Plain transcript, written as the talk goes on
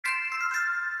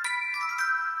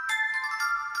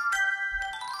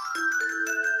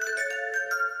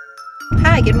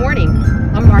Hi, good morning.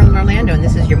 I'm Marlynn Orlando, and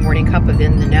this is your morning cup of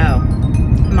In the Know.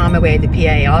 I'm on my way to the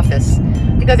PA office.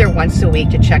 I go there once a week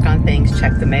to check on things,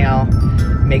 check the mail,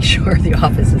 make sure the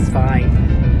office is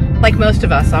fine. Like most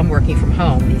of us, I'm working from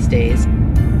home these days,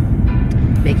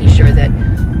 making sure that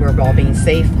we're all being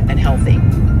safe and healthy.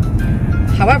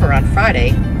 However, on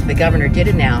Friday, the governor did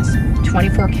announce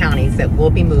 24 counties that will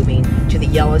be moving to the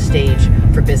yellow stage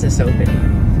for business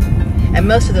opening. And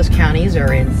most of those counties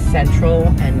are in central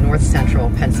and north central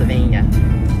Pennsylvania.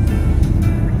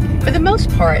 For the most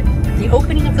part, the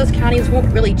opening of those counties won't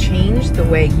really change the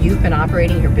way you've been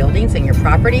operating your buildings and your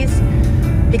properties,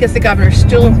 because the governor's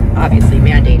still obviously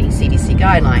mandating CDC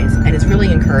guidelines and is really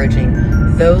encouraging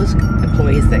those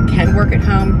employees that can work at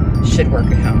home should work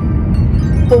at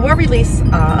home. But we'll release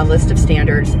a list of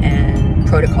standards and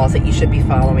protocols that you should be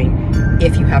following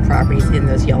if you have properties in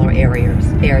those yellow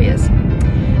areas.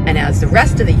 And as the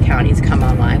rest of the counties come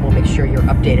online, we'll make sure you're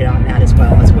updated on that as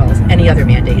well as any other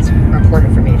mandates or important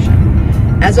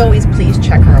information. As always, please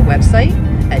check our website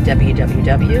at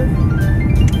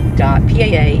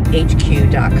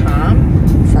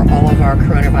www.paahq.com for all of our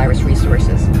coronavirus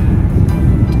resources.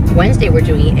 Wednesday, we're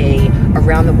doing a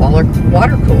Around the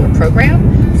Water Cooler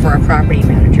program for our property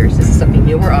managers. This is something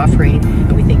new we're offering,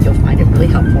 and we think you'll find it really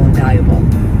helpful and valuable.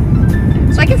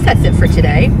 So I guess that's it for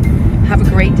today. Have a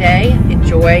great day.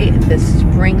 Enjoy the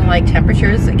spring-like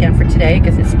temperatures again for today,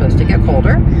 because it's supposed to get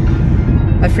colder.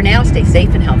 But for now, stay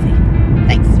safe and healthy.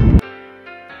 Thanks.